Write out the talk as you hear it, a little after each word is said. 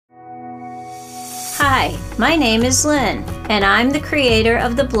Hi, my name is Lynn, and I'm the creator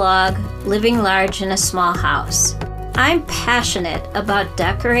of the blog Living Large in a Small House. I'm passionate about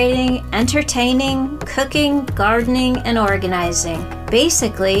decorating, entertaining, cooking, gardening, and organizing.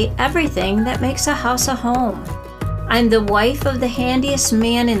 Basically, everything that makes a house a home. I'm the wife of the handiest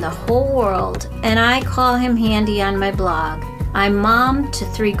man in the whole world, and I call him Handy on my blog. I'm mom to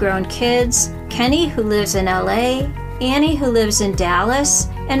 3 grown kids, Kenny, who lives in LA, Annie, who lives in Dallas,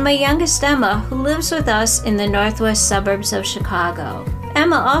 and my youngest Emma, who lives with us in the northwest suburbs of Chicago.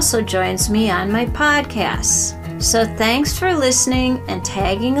 Emma also joins me on my podcasts. So thanks for listening and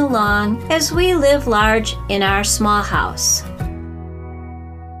tagging along as we live large in our small house.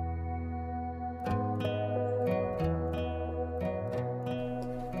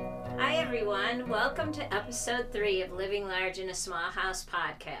 Hi everyone, welcome to episode 3 of Living Large in a Small House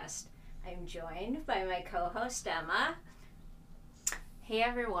podcast. I'm joined by my co-host Emma. Hey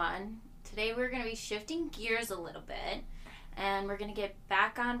everyone, today we're going to be shifting gears a little bit and we're going to get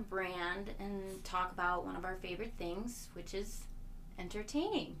back on brand and talk about one of our favorite things, which is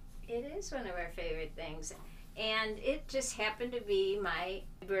entertaining. It is one of our favorite things, and it just happened to be my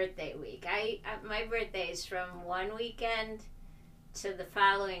birthday week. My birthday is from one weekend to the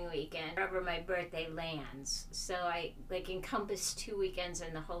following weekend, wherever my birthday lands. So I encompass 2 weekends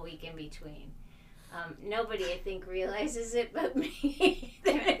and the whole week in between. Nobody, I think, realizes it but me.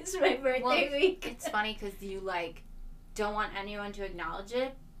 That it's my birthday week. It's funny because you don't want anyone to acknowledge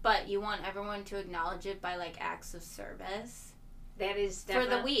it, but you want everyone to acknowledge it by acts of service. That is for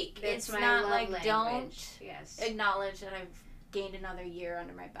the week. It's my not language. Don't acknowledge that I've gained another year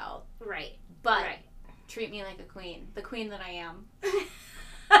under my belt. Right. But treat me like a queen, the queen that I am.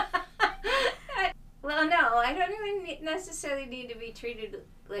 Well, no, I don't even necessarily need to be treated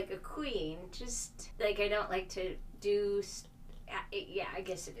like a queen. Just I don't like to do. Yeah, I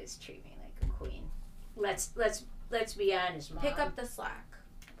guess it is treat me like a queen. Let's be honest, Mom. Pick up the slack.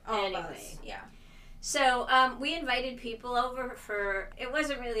 Anyway, yeah. So we invited people over for. It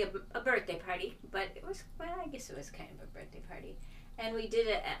wasn't really a birthday party, but it was. Well, I guess it was kind of a birthday party, and we did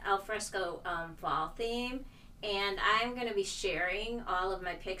an alfresco fall theme. And I'm going to be sharing all of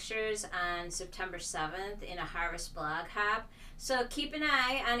my pictures on September 7th in a Harvest blog hop. So keep an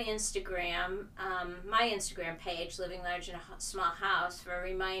eye on Instagram, my Instagram page, Living Large in a Small House, for a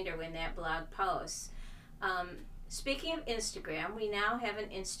reminder when that blog posts. Speaking of Instagram, we now have an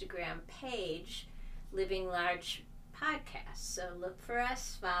Instagram page, Living Large Podcast. So look for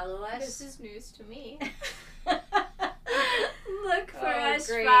us, follow us. This is news to me. Look for us,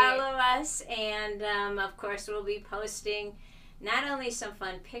 great. Follow us, and of course we'll be posting not only some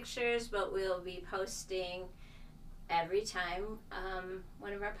fun pictures, but we'll be posting every time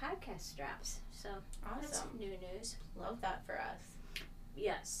one of our podcasts drops. So awesome. That's new news. Love that for us.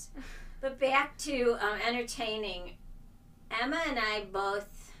 Yes. But back to entertaining. Emma and I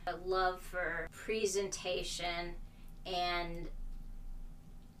both love for presentation and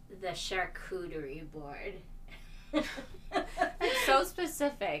the charcuterie board. It's so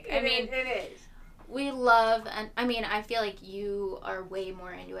specific. It is. We love, and I feel like you are way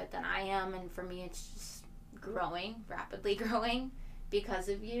more into it than I am, and for me it's just rapidly growing because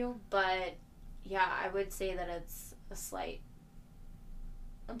of you. But yeah, I would say that it's a slight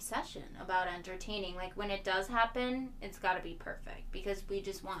obsession about entertaining. When it does happen, it's got to be perfect because we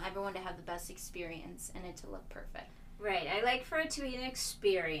just want everyone to have the best experience and it to look perfect. Right. I like for it to be an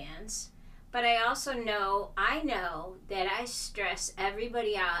experience. But I also know that I stress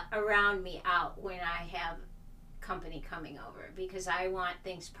everybody around me out when I have company coming over because I want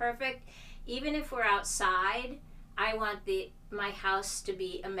things perfect. Even if we're outside, I want my house to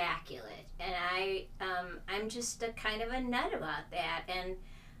be immaculate. And I'm just a kind of a nut about that. And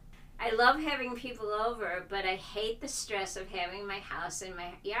I love having people over, but I hate the stress of having my house and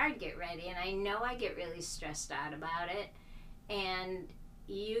my yard get ready. And I know I get really stressed out about it. And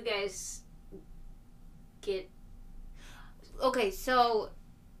you guys Okay, so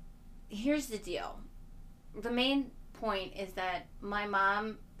here's the deal. The main point is that my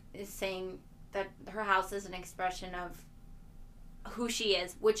mom is saying that her house is an expression of who she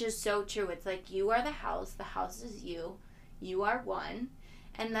is, which is so true. It's you are the house is you are one,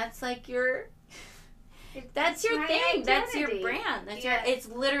 and that's your that's your thing, identity. That's your brand, it's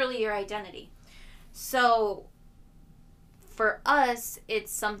literally your identity. So for us,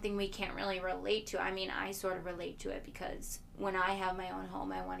 it's something we can't really relate to. I sort of relate to it because when I have my own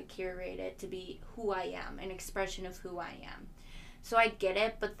home, I want to curate it to be who I am, an expression of who I am. So I get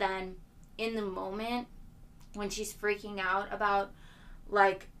it, but then in the moment when she's freaking out about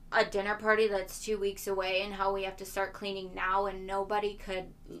a dinner party that's 2 weeks away and how we have to start cleaning now and nobody could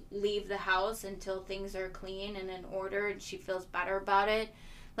leave the house until things are clean and in order and she feels better about it.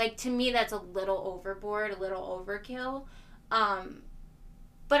 Like, to me, that's a little overboard, a little overkill.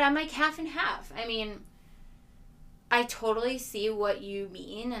 But I'm like half and half. I mean, I totally see what you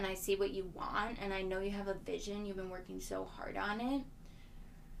mean and I see what you want and I know you have a vision. You've been working so hard on it.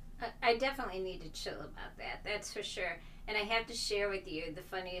 I definitely need to chill about that. That's for sure. And I have to share with you the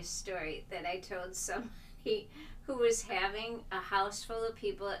funniest story that I told somebody who was having a house full of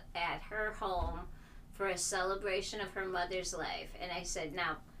people at her home for a celebration of her mother's life. And I said,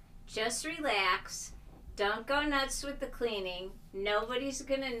 now, just relax. Don't go nuts with the cleaning. Nobody's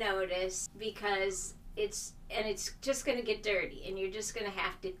going to notice because it's just going to get dirty. And you're just going to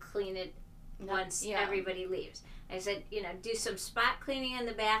have to clean it once everybody leaves. I said, do some spot cleaning in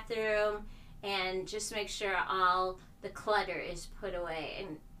the bathroom and just make sure all the clutter is put away.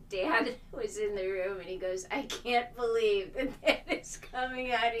 And Dad was in the room and he goes, I can't believe that is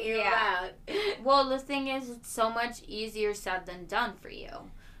coming out of your mouth. Well, the thing is, it's so much easier said than done for you.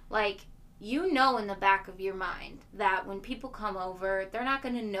 Like, you know in the back of your mind that when people come over, they're not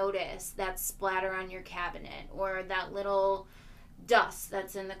going to notice that splatter on your cabinet or that little dust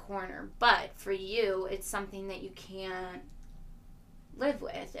that's in the corner. But for you, it's something that you can't live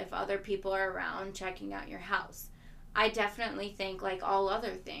with if other people are around checking out your house. I definitely think, like all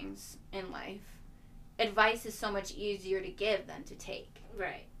other things in life, advice is so much easier to give than to take.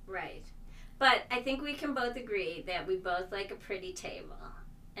 Right. But I think we can both agree that we both like a pretty table.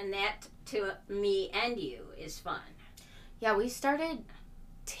 And that, to me and you, is fun. Yeah, we started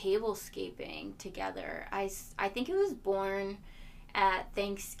tablescaping together. I think it was born at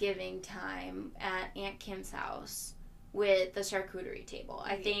Thanksgiving time at Aunt Kim's house with the charcuterie table.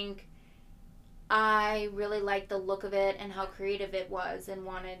 I think I really liked the look of it and how creative it was and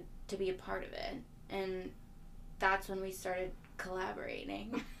wanted to be a part of it. And that's when we started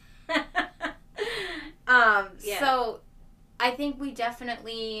collaborating. So I think we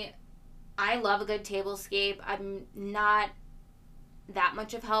definitely, I love a good tablescape. I'm not that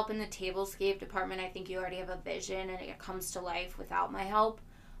much of help in the tablescape department. I think you already have a vision and it comes to life without my help.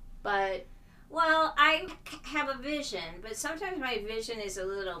 But, well, I have a vision, but sometimes my vision is a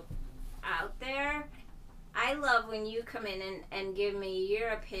little out there. I love when you come in and give me your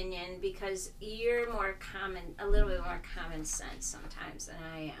opinion because you're a little bit more common sense sometimes than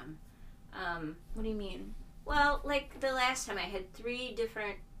I am. What do you mean? Well, like the last time I had 3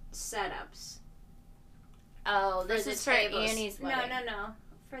 different setups. Oh, this is for Annie's wedding. No.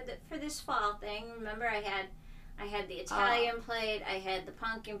 For this fall thing, remember I had the Italian plate, I had the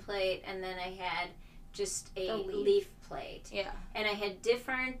pumpkin plate, and then I had just a leaf plate. Yeah. And I had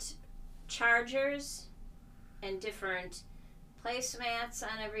different chargers and different placemats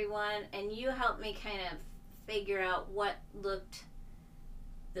on everyone, and you helped me kind of figure out what looked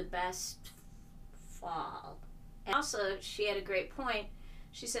the best fall. And also, she had a great point.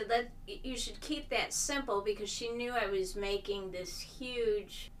 She said you should keep that simple because she knew I was making this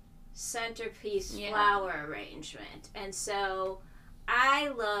huge centerpiece flower arrangement. And so I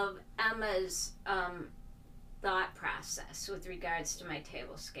love Emma's thought process with regards to my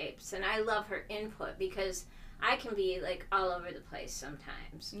tablescapes. And I love her input because I can be like all over the place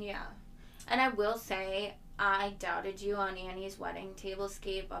sometimes. Yeah. And I will say, I doubted you on Annie's wedding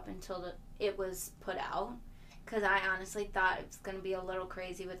tablescape up until it was put out. Because I honestly thought it was going to be a little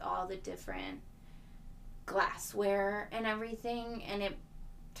crazy with all the different glassware and everything. And it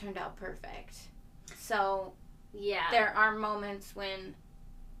turned out perfect. So, yeah, there are moments when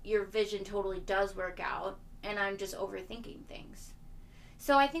your vision totally does work out. And I'm just overthinking things.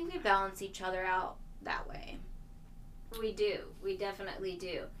 So I think we balance each other out that way. We do. We definitely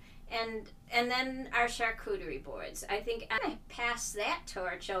do. And then our charcuterie boards. I think I passed that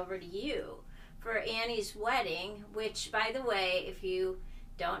torch over to you for Annie's wedding, which, by the way, if you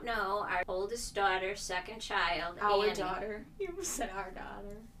don't know, our oldest daughter, second child, our Annie, daughter. You said our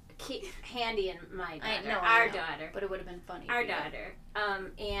daughter. Handy and my daughter. Our daughter. But it would have been funny. Our daughter,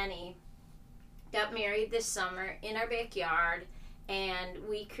 Annie, got married this summer in our backyard, and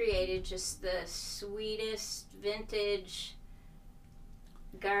we created just the sweetest vintage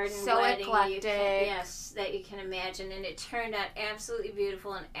garden wedding eclectic. That you can imagine, and it turned out absolutely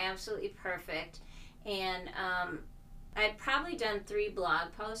beautiful and absolutely perfect. And I'd probably done 3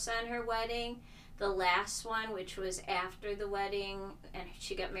 blog posts on her wedding. The last one, which was after the wedding, and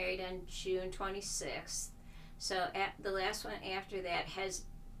she got married on June 26th. So the last one after that has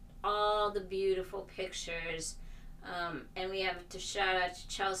all the beautiful pictures. And we have to shout out to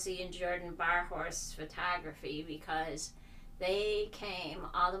Chelsea and Jordan Barhorse Photography because They came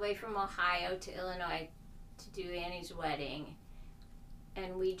all the way from Ohio to Illinois to do Annie's wedding.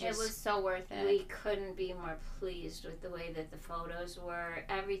 And we just... It was so worth it. We couldn't be more pleased with the way that the photos were.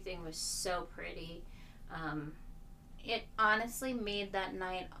 Everything was so pretty. It honestly made that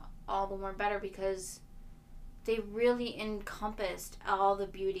night all the more better because they really encompassed all the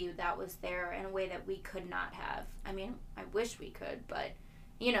beauty that was there in a way that we could not have. I mean, I wish we could, but,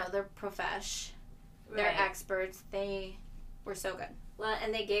 you know, they're profesh. They're experts. They were so good. Well,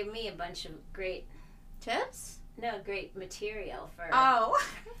 and they gave me a bunch of great... Tips? No, great material for... Oh,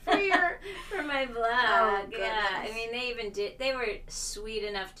 for my blog. Oh, yeah, I mean, they were sweet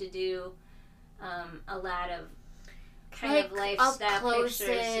enough to do a lot of kind of lifestyle pictures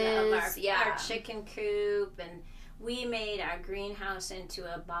of our chicken coop, and we made our greenhouse into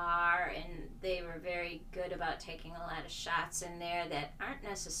a bar, and they were very good about taking a lot of shots in there that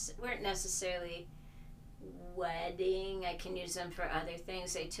weren't necessarily wedding. I can use them for other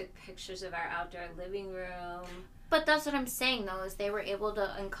things. They took pictures of our outdoor living room. But that's what I'm saying, though, is they were able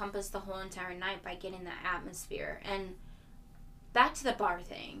to encompass the whole entire night by getting that atmosphere. And back to the bar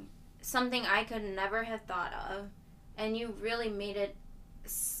thing, something I could never have thought of, and you really made it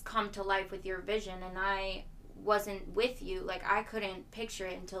come to life with your vision, and I wasn't with you. Like, I couldn't picture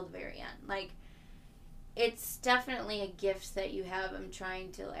it until the very end. Like, it's definitely a gift that you have. I'm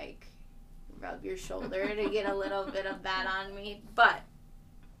trying to, like, rub your shoulder to get a little bit of that on me. But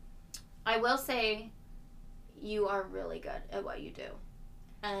I will say you are really good at what you do.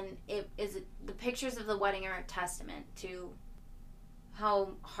 And the pictures of the wedding are a testament to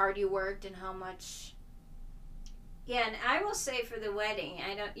how hard you worked and how much... Yeah, and I will say for the wedding,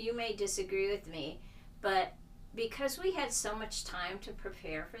 you may disagree with me, but because we had so much time to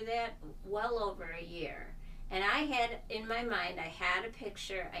prepare for that, well over a year, and I had, in my mind, I had a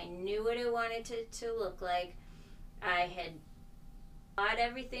picture, I knew what I wanted to look like, I had bought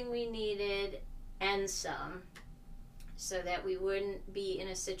everything we needed and some, so that we wouldn't be in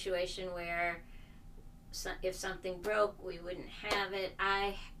a situation where if something broke, we wouldn't have it.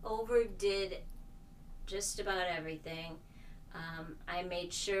 I overdid just about everything. I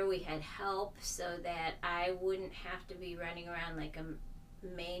made sure we had help so that I wouldn't have to be running around like a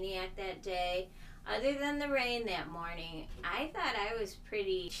maniac that day. Other than the rain that morning, I thought I was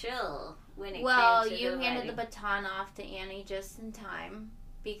pretty chill when it came to the Well, you wedding. handed the baton off to Annie just in time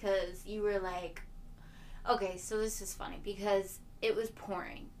because you were like, okay, so this is funny because it was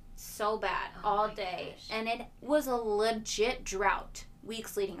pouring so bad all day. Gosh. And it was a legit drought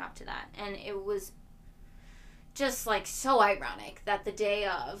weeks leading up to that. And it was just like so ironic that the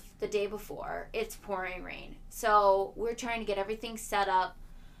day before, it's pouring rain. So we're trying to get everything set up.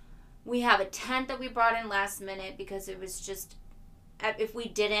 We have a tent that we brought in last minute because it was just, if we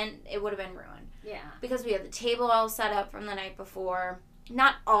didn't, it would have been ruined. Yeah. Because we had the table all set up from the night before.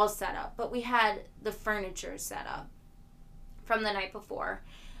 Not all set up, but we had the furniture set up from the night before.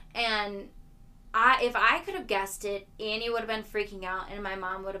 And if I could have guessed it, Annie would have been freaking out, and my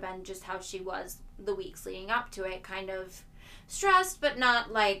mom would have been just how she was the weeks leading up to it, kind of stressed, but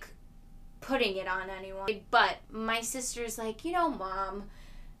not like putting it on anyone. But my sister's like, Mom,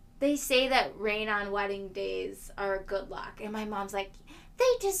 they say that rain on wedding days are good luck. And my mom's like, they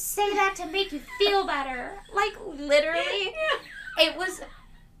just say that to make you feel better. Like, literally, it was...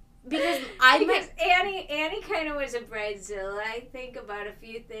 Because Annie kind of was a bridezilla, I think, about a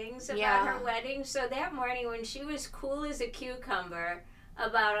few things about her wedding. So that morning when she was cool as a cucumber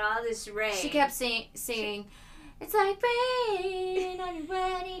about all this rain, she kept singing, it's like rain on your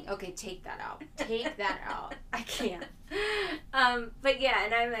wedding. Okay, take that out. Take that out. I can't. But yeah,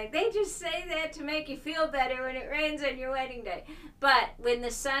 and I'm like, they just say that to make you feel better when it rains on your wedding day. But when the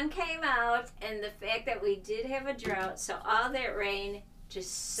sun came out and the fact that we did have a drought, so all that rain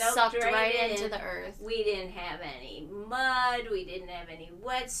just sucked right into the earth. We didn't have any mud. We didn't have any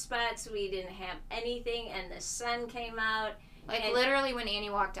wet spots. We didn't have anything. And the sun came out. Like, literally, when Annie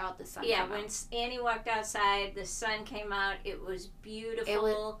walked out, the sun came out. Yeah, when Annie walked outside, the sun came out. It was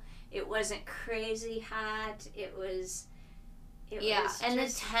beautiful. It wasn't crazy hot. It was and the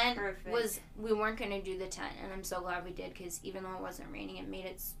tent perfect. We weren't going to do the tent. And I'm so glad we did, because even though it wasn't raining, it made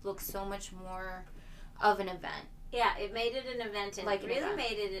it look so much more of an event. Yeah, it made it an event, and it really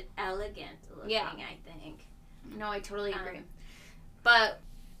made it elegant looking, I think. No, I totally agree. But,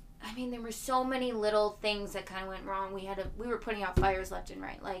 I mean, there were so many little things that kind of went wrong. We were putting out fires left and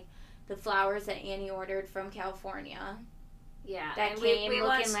right. Like, the flowers that Annie ordered from California. Yeah. That came looking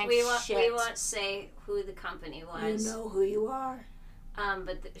like shit. We won't say who the company was. You know who you are.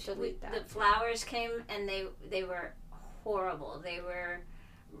 But the flowers came, and they were horrible. They were...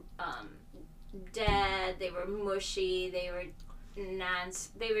 dead. They were mushy. They were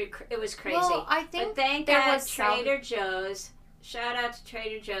it was crazy. Well, I think but thank there God was Trader Joe's. Shout out to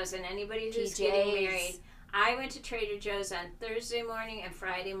Trader Joe's and anybody who's getting married. I went to Trader Joe's on Thursday morning and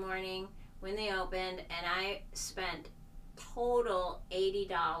Friday morning when they opened, and I spent total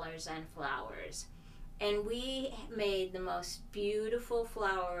 $80 on flowers. And we made the most beautiful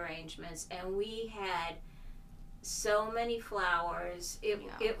flower arrangements, and we had so many flowers.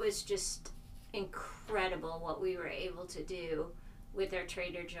 It was just incredible what we were able to do with our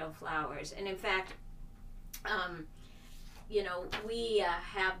Trader Joe flowers. And in fact, we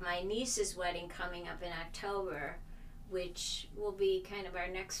have my niece's wedding coming up in October, which will be kind of our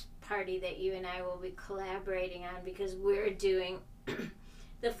next party that you and I will be collaborating on, because we're doing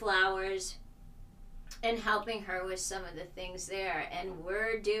the flowers and helping her with some of the things there. And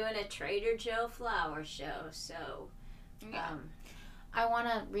we're doing a Trader Joe flower show. So I want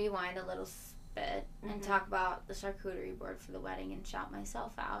to rewind a little bit and talk about the charcuterie board for the wedding and shout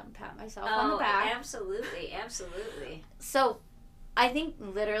myself out and pat myself on the back. Absolutely. So I think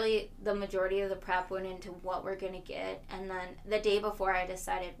literally the majority of the prep went into what we're going to get. And then the day before I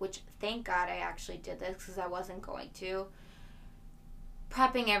decided, which thank God I actually did this because I wasn't going to,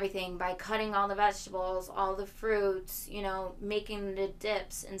 prepping everything by cutting all the vegetables, all the fruits, making the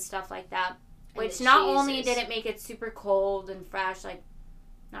dips and stuff like that. Which not only did it make it super cold and fresh, like,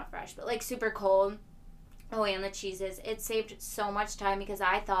 not fresh, but like super cold. Oh, and the cheeses. It saved so much time because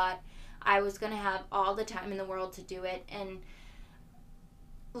I thought I was going to have all the time in the world to do it. And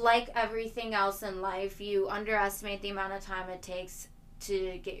like everything else in life, you underestimate the amount of time it takes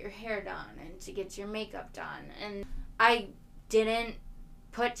to get your hair done and to get your makeup done. And I didn't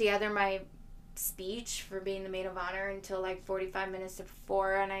put together my speech for being the maid of honor until like 45 minutes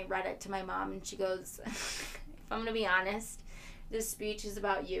before, and I read it to my mom, and she goes, if I'm going to be honest, this speech is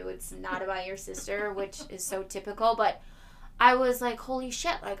about you. It's not about your sister, which is so typical. But I was like, holy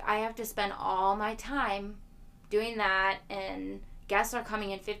shit, like I have to spend all my time doing that, and guests are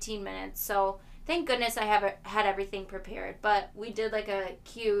coming in 15 minutes. So thank goodness I had everything prepared. But we did like a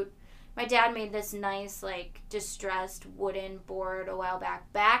cute, my dad made this nice like distressed wooden board a while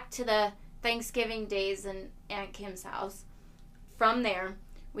back to the Thanksgiving days in Aunt Kim's house. From there,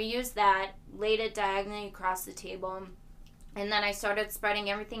 we used that, laid it diagonally across the table, and then I started spreading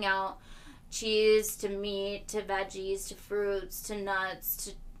everything out. Cheese to meat to veggies to fruits to nuts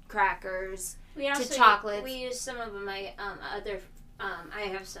to crackers to chocolates. We used some of my I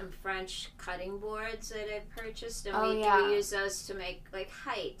have some French cutting boards that I purchased, and we use those to make like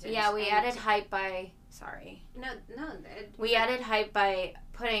height. We added height by we added height by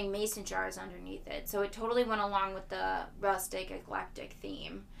putting mason jars underneath it, so it totally went along with the rustic eclectic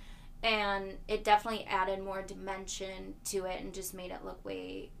theme. And it definitely added more dimension to it and just made it look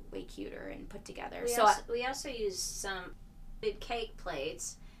way, way cuter and put together. We also used some big cake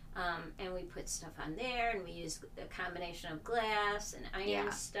plates, and we put stuff on there, and we used a combination of glass and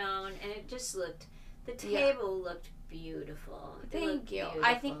ironstone, and it just the table looked beautiful. Thank you.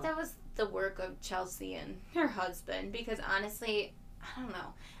 I think that was the work of Chelsea and her husband, because honestly, I don't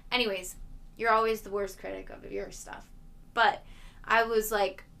know. Anyways, you're always the worst critic of your stuff. But I was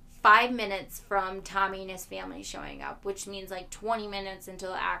like 5 minutes from Tommy and his family showing up, which means like 20 minutes into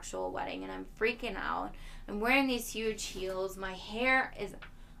the actual wedding, and I'm freaking out. I'm wearing these huge heels. My hair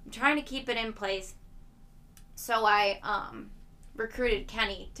I'm trying to keep it in place. So I recruited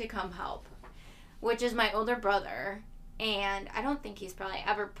Kenny to come help, which is my older brother, and I don't think he's probably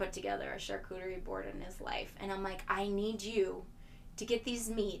ever put together a charcuterie board in his life. And I'm like, I need you to get these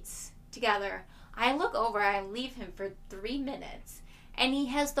meats together. I look over, I leave him for 3 minutes, and he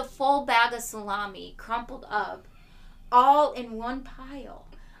has the full bag of salami crumpled up all in one pile.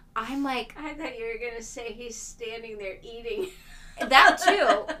 I'm like, I thought you were going to say he's standing there eating. That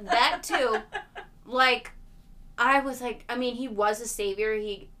too. Like, I was like, I mean, he was a savior.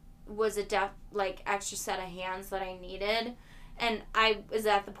 He was a extra set of hands that I needed. And I was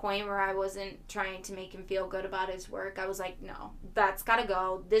at the point where I wasn't trying to make him feel good about his work. I was like, no, that's got to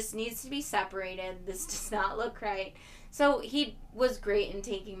go. This needs to be separated. This does not look right. So he was great in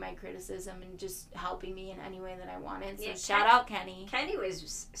taking my criticism and just helping me in any way that I wanted. So shout out Kenny. Kenny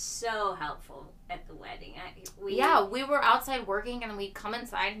was so helpful at the wedding. We were outside working, and we'd come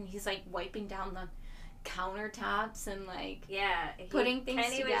inside, and he's like wiping down the countertops and like putting things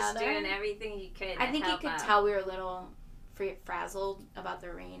together. Kenny was doing everything he could. I think he could tell we were a little frazzled about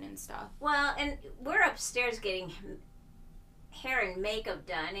the rain and stuff. Well, and we're upstairs getting hair and makeup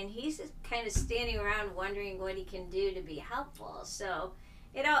done, and he's just kind of standing around wondering what he can do to be helpful. So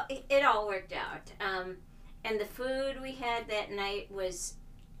it all worked out. And the food we had that night was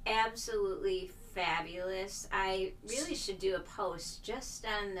absolutely fabulous. I really should do a post just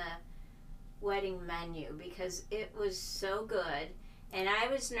on the wedding menu because it was so good. And I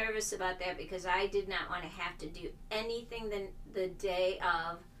was nervous about that because I did not want to have to do anything the day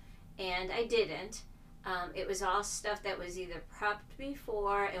of, and I didn't. It was all stuff that was either prepped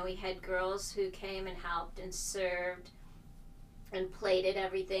before, and we had girls who came and helped and served and plated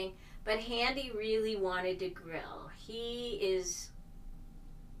everything. But Handy really wanted to grill. He is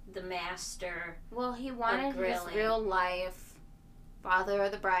the master. Well, he wanted his real life father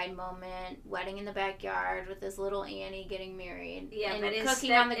of the bride moment, wedding in the backyard with his little Annie getting married. Yeah, and but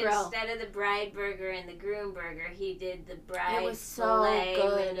cooking on the grill. Instead of the bride burger and the groom burger, he did the bride it was so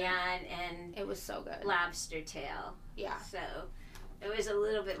good. mignon and it was so good. Lobster tail. Yeah. So it was a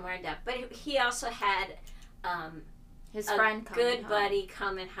little bit more in depth. But he also had his friend come good buddy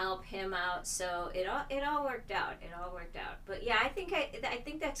come and help him out. So it all worked out. It all worked out. But yeah, I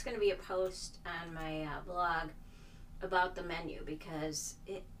think that's going to be a post on my blog about the menu because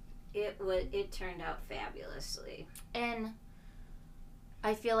it turned out fabulously. And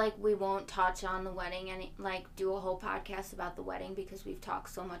I feel like we won't touch on the wedding and do a whole podcast about the wedding because we've talked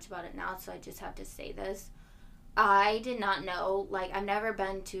so much about it now, so I just have to say this. I did not know, I've never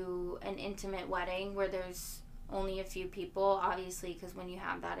been to an intimate wedding where there's only a few people, obviously, because when you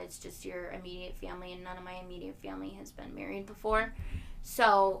have that, it's just your immediate family, and none of my immediate family has been married before.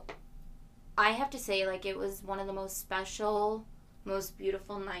 So I have to say, it was one of the most special, most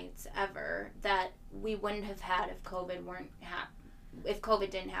beautiful nights ever that we wouldn't have had if COVID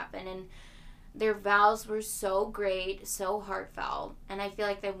didn't happen. And their vows were so great, so heartfelt, and I feel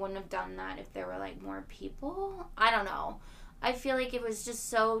like they wouldn't have done that if there were more people. I don't know. I feel like it was just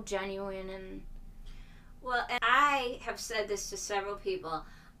so genuine. And well, and I have said this to several people.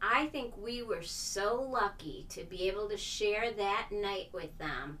 I think we were so lucky to be able to share that night with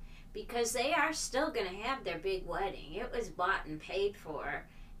them, because they are still going to have their big wedding. It was bought and paid for,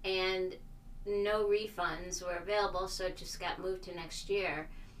 and no refunds were available, so it just got moved to next year.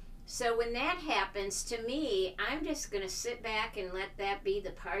 So when that happens, to me, I'm just going to sit back and let that be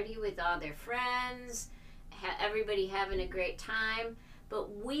the party with all their friends, everybody having a great time.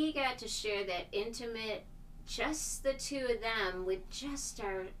 But we got to share that intimate, just the two of them, with just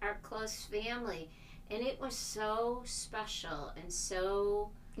our close family. And it was so special and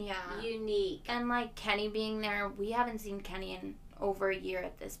so unique. And Kenny being there, we haven't seen Kenny in over a year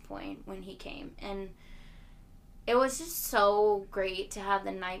at this point when he came. And it was just so great to have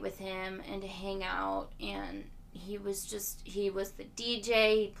the night with him and to hang out. And he was the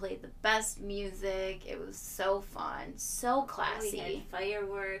DJ. He played the best music. It was so fun, so classy. We had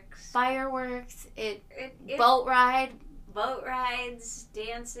fireworks. Boat rides,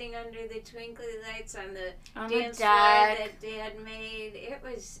 dancing under the twinkly lights on the dance floor that Dad made. It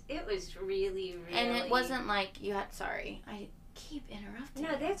was really, really. And it wasn't sorry, I keep interrupting.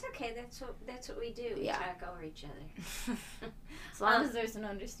 No, that's okay. That's what we do. We talk over each other. As long as there's an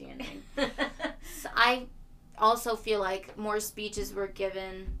understanding. So I also feel like more speeches were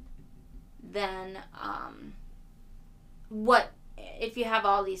given than what if you have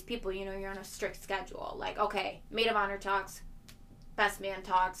all these people, you're on a strict schedule. Okay, maid of honor talks, best man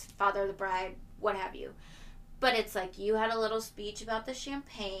talks, father of the bride, what have you. But it's you had a little speech about the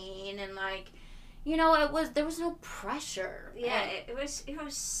champagne and there was no pressure. Yeah, it was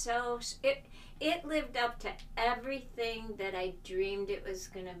so it lived up to everything that I dreamed it was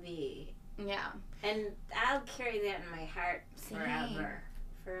gonna be. Yeah. And I'll carry that in my heart forever.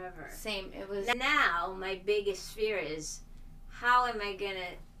 Same. It was. Now my biggest fear is, how am I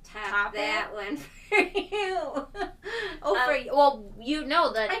gonna top that one for you? For you. Well,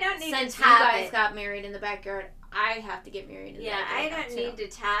 that I don't need since to top you guys it. got married in the backyard, I have to get married in the backyard. Yeah, I don't need to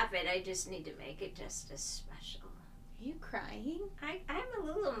top it. I just need to make it just as special. Are you crying? I'm a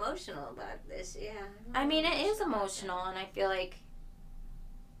little emotional about this. Yeah. I mean, it is emotional, and I feel like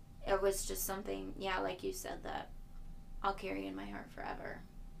it was just something, like you said, that I'll carry in my heart forever.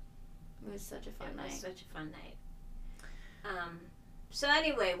 It was such a fun night. Such a fun night. So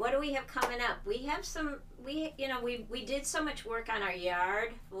anyway, what do we have coming up? We have we did so much work on our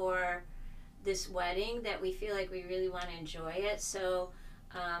yard for this wedding that we feel like we really want to enjoy it. So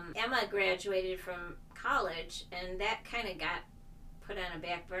Emma graduated from college, and that kind of got put on a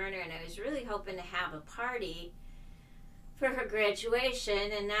back burner, and I was really hoping to have a party for her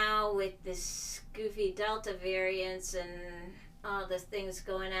graduation. And now with this goofy Delta variants and all the things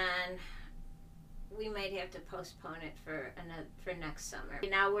going on, we might have to postpone it for next summer.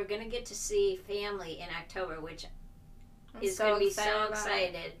 Now we're going to get to see family in October, which is going to be so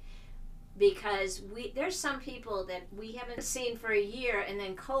excited. because there's some people that we haven't seen for a year, and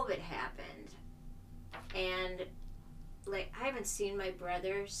then COVID happened, and like I haven't seen my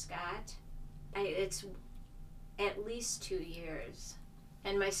brother Scott. It's at least 2 years,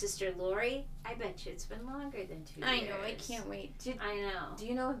 and my sister Lori. I bet you it's been longer than 2 years. I know. I can't wait. I know. Do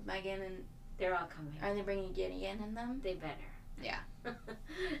you know if Megan and they're all coming? Are they bringing Gideon in them? They better. Yeah.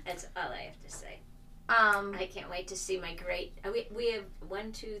 That's all I have to say. I can't wait to see my great. We have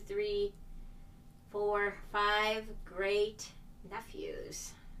 1, 2, 3, 4, 5 great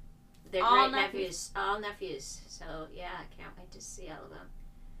nephews. They're all great nephews. All nephews. So yeah, I can't wait to see all of them.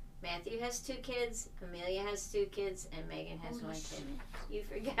 Matthew has 2 kids. Amelia has 2 kids, and Megan has 1 kid. You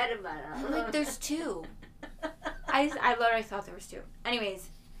forgot about all of them. Like there's 2. I literally thought there was 2. Anyways.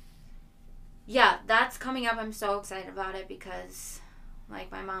 Yeah, that's coming up. I'm so excited about it because,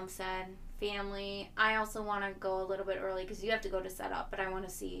 like my mom said, family. I also want to go a little bit early because you have to go to set up, but I want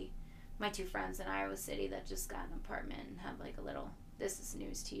to see my 2 friends in Iowa City that just got an apartment and have like a little, this is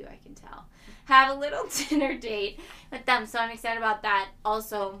news to you, I can tell, have a little dinner date with them. So I'm excited about that.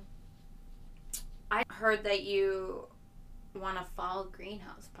 Also, I heard that you want a fall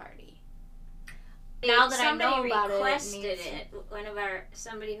greenhouse party. Now that I know about requested it,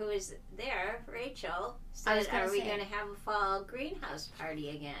 somebody who was there, Rachel, said, "Are we going to have a fall greenhouse party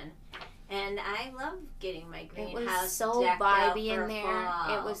again?" And I love getting my greenhouse. It was so vibey in there.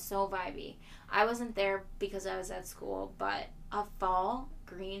 Fall. It was so vibey. I wasn't there because I was at school, but a fall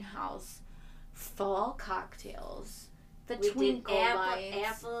greenhouse, fall cocktails, the twinkle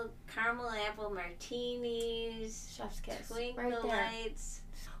lights, caramel apple martinis, chef's kiss, twinkle lights.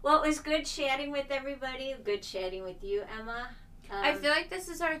 Well, it was good chatting with everybody. Good chatting with you, Emma. I feel like this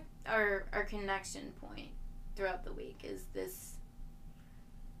is our connection point throughout the week, is this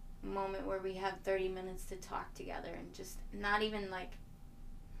moment where we have 30 minutes to talk together and just not even like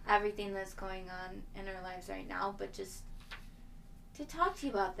everything that's going on in our lives right now, but just to talk to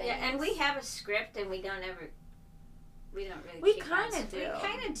you about things. Yeah, and we have a script and we don't really. We kind of do. We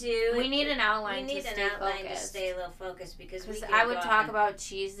kind of do. We need an outline. We need an outline to stay a little focused because I would talk about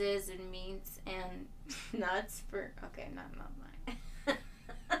cheeses and meats and nuts for not mine.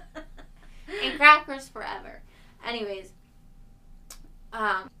 And crackers forever. Anyways,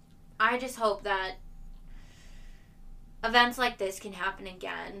 I just hope that events like this can happen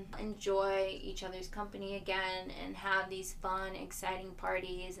again. Enjoy each other's company again and have these fun, exciting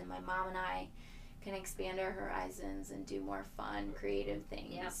parties. And my mom and I can expand our horizons and do more fun, creative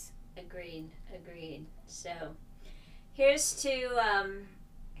things. Yep. Agreed. So, here's to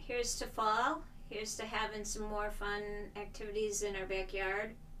fall. Here's to having some more fun activities in our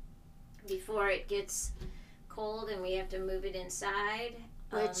backyard before it gets cold and we have to move it inside.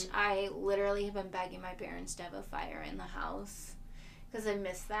 Which I literally have been begging my parents to have a fire in the house because I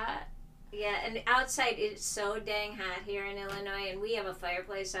miss that. Yeah, and outside it's so dang hot here in Illinois, and we have a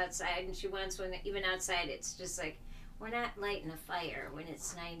fireplace outside, and she wants when even outside it's just like, we're not lighting a fire when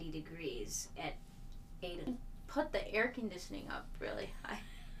it's 90 degrees at 8. Put the air conditioning up really high.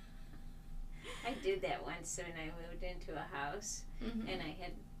 I did that once when I moved into a house, and I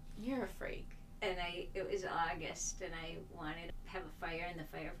had... You're a freak. And it was August, and I wanted to have a fire in the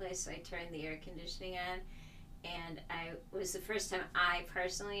fireplace, so I turned the air conditioning on. And it was the first time I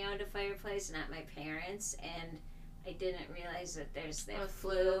personally owned a fireplace, not my parents, and I didn't realize that there's that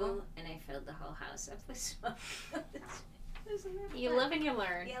flue, and I filled the whole house up with smoke. You live and you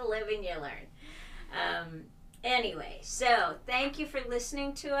learn. You live and you learn. Anyway, so thank you for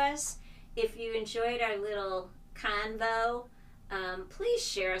listening to us. If you enjoyed our little convo, please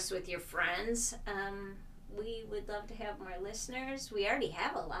share us with your friends. We would love to have more listeners. We already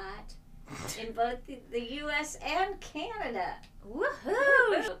have a lot. In both the U.S. and Canada.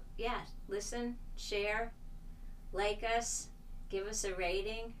 Woohoo! So, yeah, listen, share, like us, give us a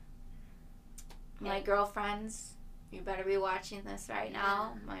rating. My girlfriends, you better be watching this right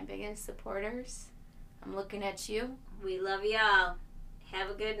now. My biggest supporters. I'm looking at you. We love y'all.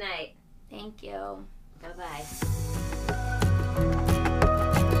 Have a good night. Thank you. Bye-bye.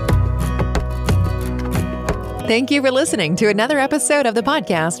 Thank you for listening to another episode of the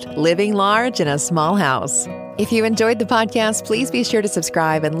podcast, Living Large in a Small House. If you enjoyed the podcast, please be sure to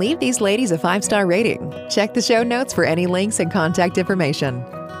subscribe and leave these ladies a 5-star rating. Check the show notes for any links and contact information.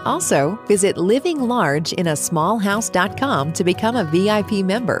 Also, visit livinglargeinaSmallHouse.com to become a VIP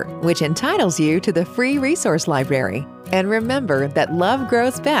member, which entitles you to the free resource library. And remember that love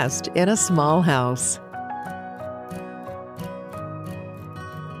grows best in a small house.